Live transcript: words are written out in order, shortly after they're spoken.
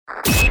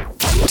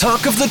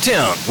Talk of the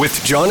Town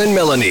with John and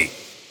Melanie.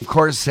 Of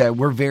course,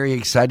 we're very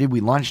excited. We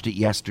launched it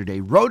yesterday.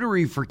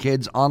 Rotary for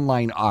Kids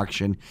online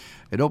auction.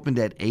 It opened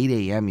at 8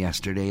 a.m.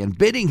 yesterday, and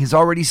bidding has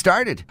already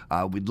started.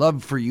 We'd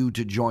love for you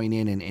to join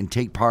in and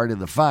take part of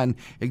the fun.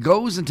 It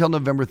goes until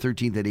November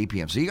 13th at 8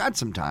 p.m., so you got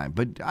some time.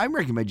 But I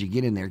recommend you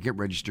get in there, get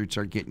registered,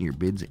 start getting your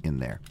bids in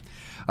there.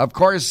 Of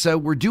course,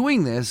 we're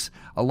doing this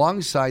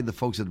alongside the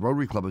folks at the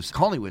Rotary Club of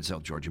Collingwood,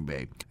 South Georgian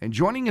Bay. And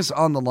joining us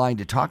on the line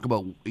to talk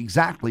about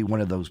exactly one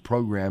of those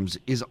programs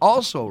is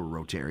also a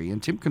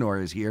Rotarian. Tim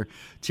Knorr is here.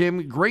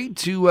 Tim, great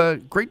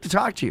to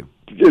talk to you.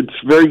 It's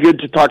very good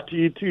to talk to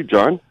you too,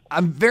 John.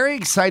 I'm very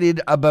excited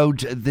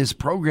about this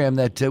program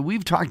that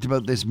we've talked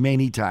about this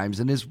many times,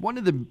 and is one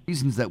of the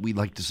reasons that we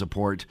like to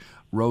support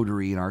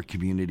Rotary in our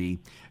community.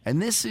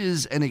 And this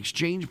is an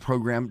exchange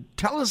program.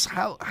 Tell us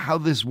how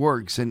this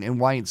works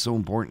and why it's so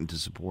important to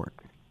support.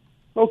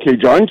 Okay,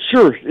 John,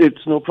 sure.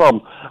 It's no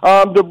problem.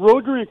 The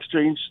Rotary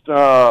Exchange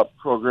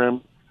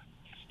program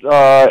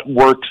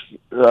works.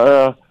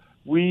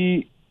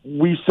 We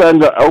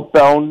send an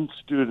outbound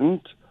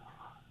student,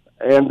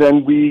 and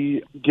then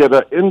we get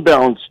an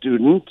inbound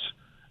student.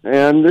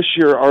 And this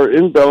year, our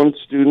inbound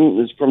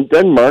student is from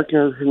Denmark,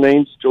 and her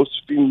name's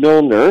Josephine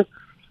Milner,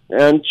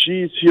 and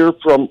she's here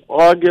from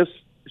August.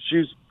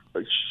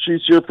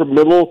 She's here from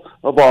middle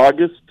of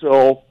August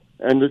till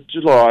end of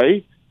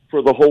July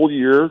for the whole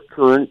year,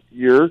 current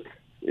year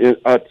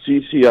at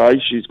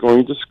CCI. She's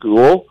going to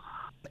school.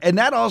 And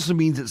that also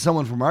means that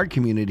someone from our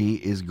community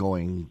is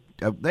going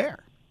out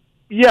there.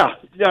 Yeah.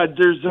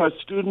 There's a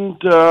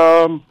student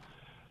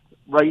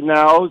right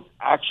now.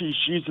 Actually,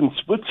 she's in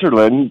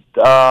Switzerland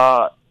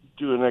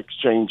doing an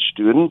exchange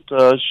student,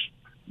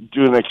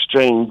 doing an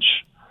exchange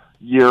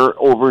year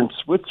over in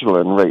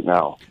Switzerland right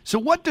now. So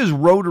what does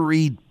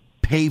Rotary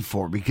pay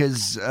for?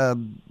 Because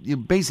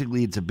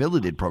basically it's a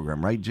billeted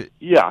program, right?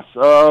 Yes.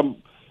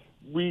 The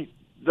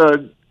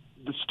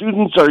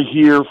students are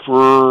here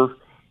for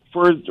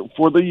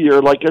the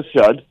year, like I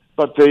said,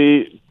 but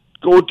they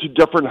go to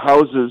different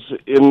houses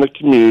in the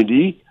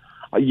community.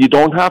 You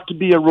don't have to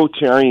be a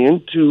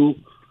Rotarian to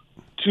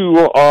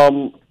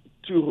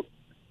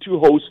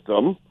host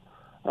them.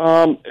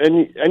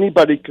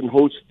 Anybody can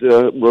host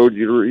the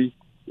Rotary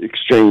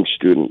exchange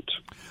student.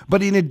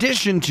 But in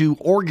addition to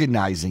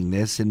organizing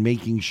this and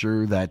making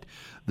sure that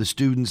the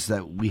students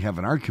that we have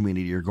in our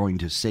community are going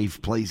to safe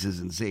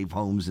places and safe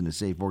homes and a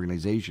safe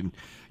organization,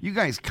 you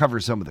guys cover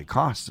some of the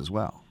costs as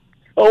well.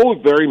 Oh,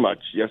 very much.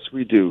 Yes,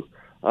 we do.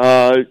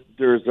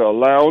 There's an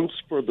allowance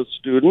for the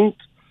student,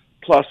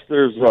 plus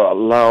there's an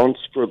allowance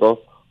for the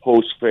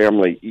host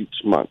family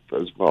each month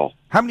as well.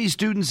 How many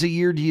students a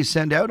year do you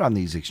send out on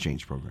these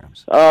exchange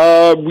programs?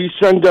 We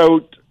send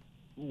out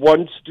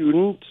one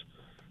student,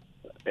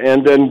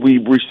 and then we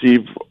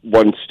receive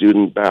one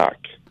student back.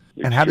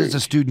 And how does a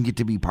student get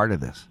to be part of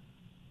this?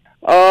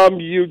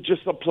 You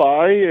just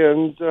apply,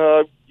 and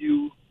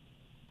you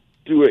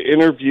do an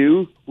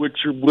interview, which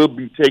will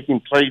be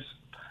taking place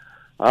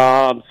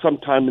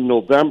sometime in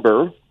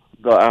November,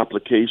 the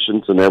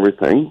applications and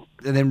everything.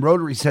 And then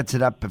Rotary sets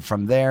it up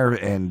from there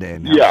and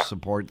helps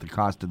support the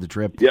cost of the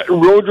trip. Yeah,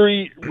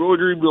 Rotary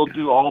will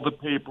do all the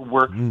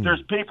paperwork.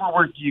 There's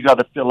paperwork you got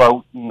to fill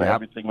out and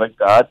everything like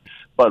that,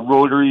 but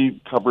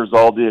Rotary covers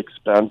all the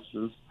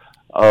expenses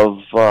of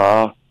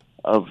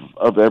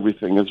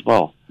everything as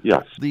well.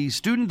 Yes. The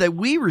student that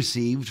we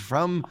received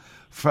from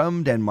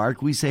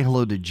Denmark, we say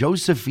hello to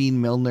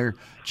Josephine Milner.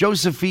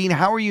 Josephine,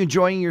 how are you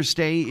enjoying your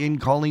stay in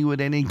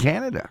Collingwood and in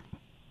Canada?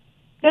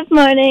 Good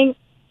morning.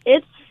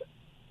 It's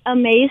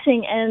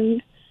amazing,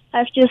 and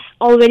I've just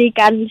already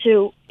gotten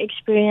to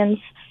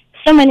experience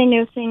so many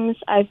new things.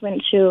 I've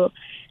went to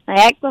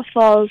Niagara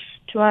Falls,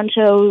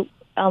 Toronto,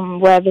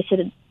 where I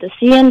visited the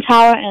CN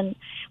Tower and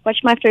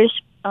watched my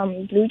first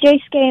Blue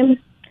Jays game.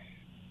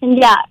 And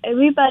yeah,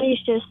 everybody's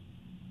just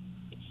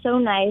so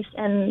nice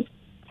and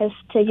has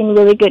taken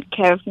really good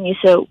care of me,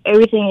 so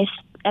everything is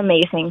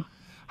amazing.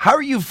 How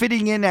are you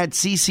fitting in at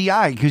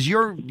CCI? Because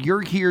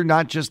you're here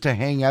not just to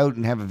hang out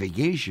and have a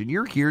vacation.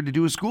 You're here to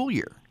do a school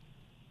year.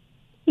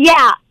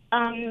 Yeah.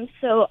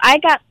 So I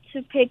got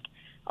to pick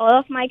all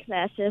of my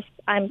classes.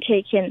 I'm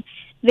taking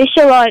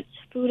visual arts,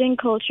 food and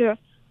culture,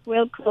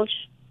 world culture,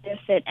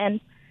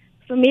 and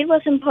for me it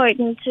was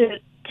important to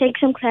take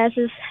some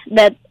classes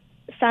that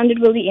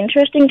sounded really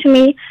interesting to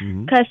me,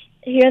 because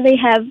here they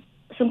have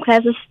some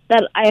classes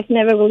that I've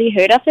never really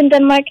heard of in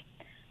Denmark.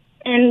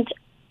 And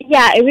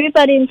yeah,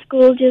 everybody in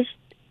school just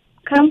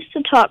comes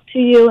to talk to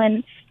you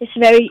and is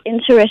very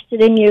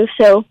interested in you.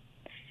 So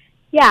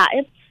yeah,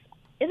 it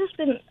has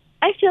been,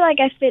 I feel like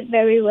I fit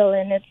very well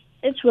in it.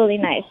 It's really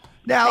nice.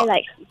 Now, I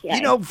like CCI.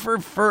 You know,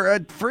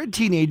 for a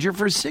teenager,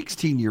 for a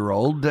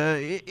 16-year-old,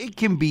 it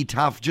can be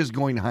tough just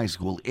going to high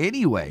school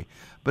anyway.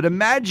 But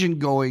imagine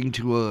going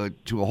to a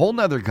whole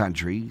nother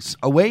country,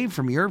 away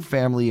from your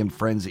family and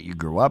friends that you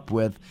grew up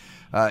with,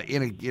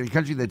 in a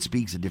country that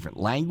speaks a different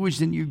language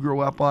than you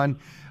grew up on.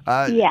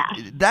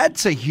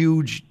 That's a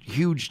huge,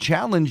 huge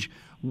challenge.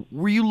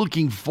 Were you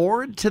looking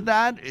forward to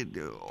that,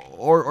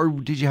 or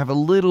did you have a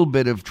little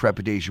bit of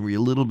trepidation? Were you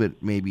a little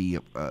bit maybe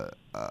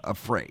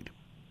afraid?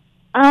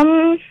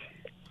 I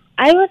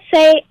would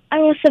say I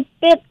was a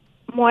bit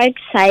more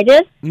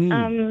excited.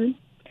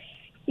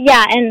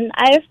 Yeah, and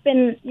I've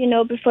been,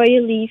 before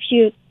you leave,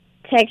 you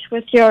text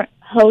with your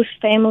host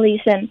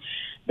families and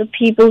the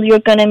people you're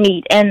going to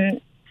meet. And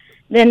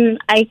then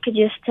I could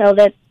just tell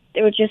that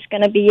they were just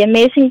going to be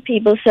amazing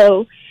people.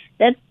 So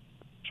that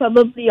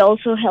probably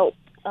also helped.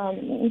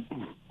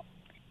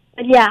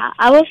 But yeah,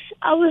 I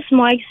was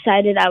more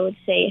excited, I would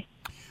say.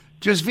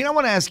 Josephine, I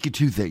want to ask you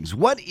two things.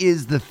 What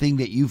is the thing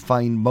that you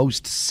find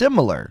most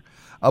similar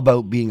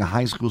about being a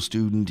high school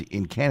student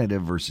in Canada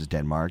versus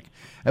Denmark?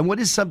 And what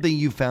is something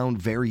you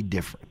found very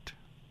different?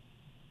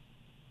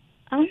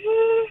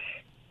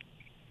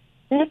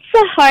 That's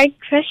a hard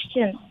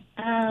question.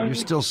 You're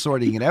still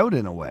sorting it out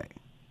in a way.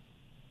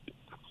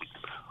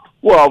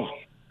 Well,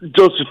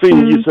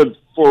 Josephine, you said,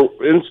 for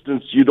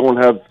instance, you don't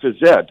have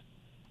phys ed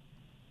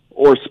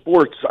or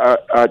sports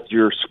at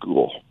your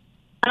school.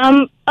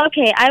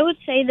 Okay, I would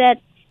say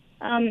that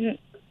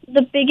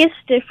the biggest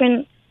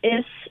difference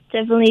is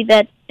definitely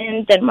that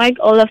in Denmark,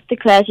 all of the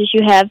classes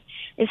you have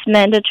is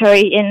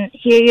mandatory, and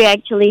here you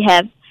actually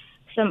have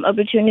some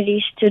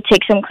opportunities to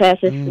take some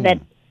classes that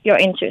you're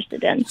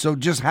interested in. So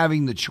just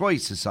having the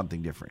choice is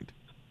something different.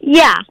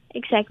 Yeah,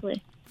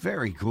 exactly.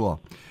 Very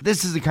cool.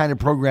 This is the kind of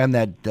program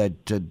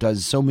that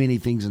does so many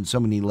things on so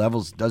many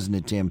levels, doesn't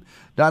it, Tim?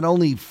 Not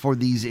only for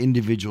these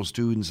individual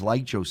students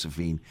like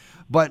Josephine,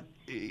 but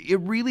it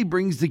really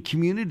brings the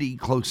community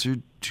closer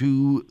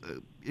to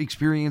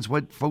experience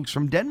what folks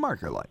from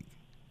Denmark are like.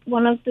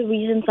 One of the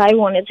reasons I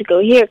wanted to go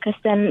here, because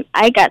then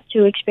I got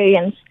to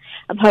experience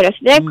a part of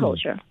their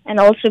culture and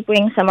also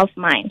bring some of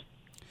mine.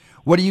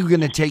 What are you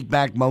going to take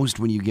back most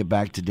when you get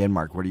back to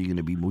Denmark? What are you going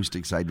to be most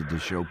excited to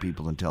show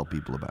people and tell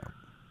people about?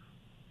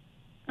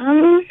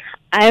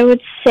 I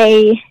would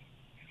say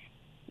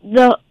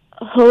the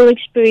whole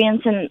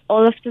experience and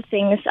all of the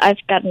things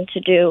I've gotten to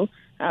do.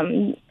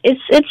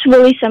 It's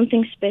really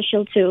something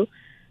special to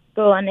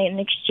go on an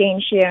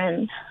exchange here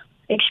and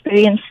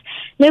experience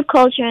new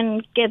culture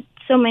and get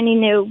so many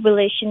new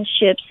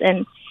relationships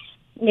and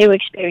new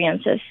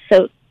experiences.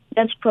 So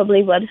that's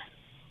probably what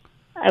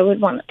I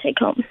would want to take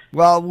home.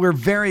 Well, we're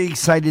very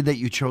excited that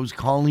you chose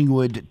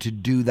Collingwood to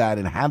do that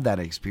and have that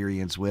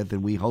experience with,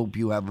 and we hope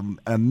you have an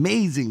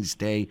amazing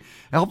stay.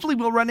 And hopefully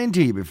we'll run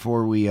into you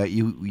before we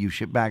you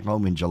ship back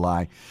home in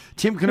July.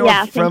 Tim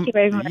Knorr, thank you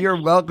very much.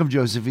 You're welcome,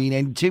 Josephine.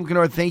 And Tim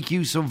Knorr, thank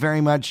you so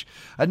very much,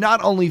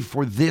 not only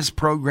for this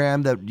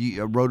program that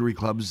Rotary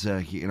clubs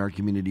in our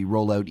community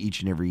roll out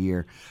each and every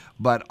year,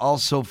 but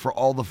also for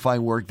all the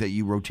fine work that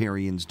you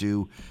Rotarians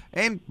do,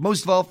 and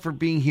most of all for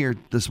being here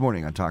this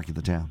morning on Talk of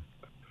the Town.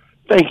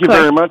 Thank you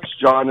very much,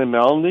 John and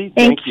Melanie.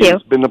 Thank you.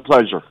 It's been a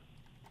pleasure.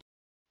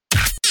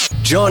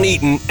 John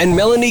Eaton and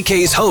Melanie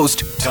Kay's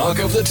host, Talk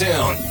of the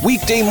Town,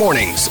 weekday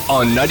mornings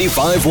on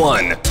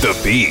 95.1 The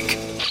Peak.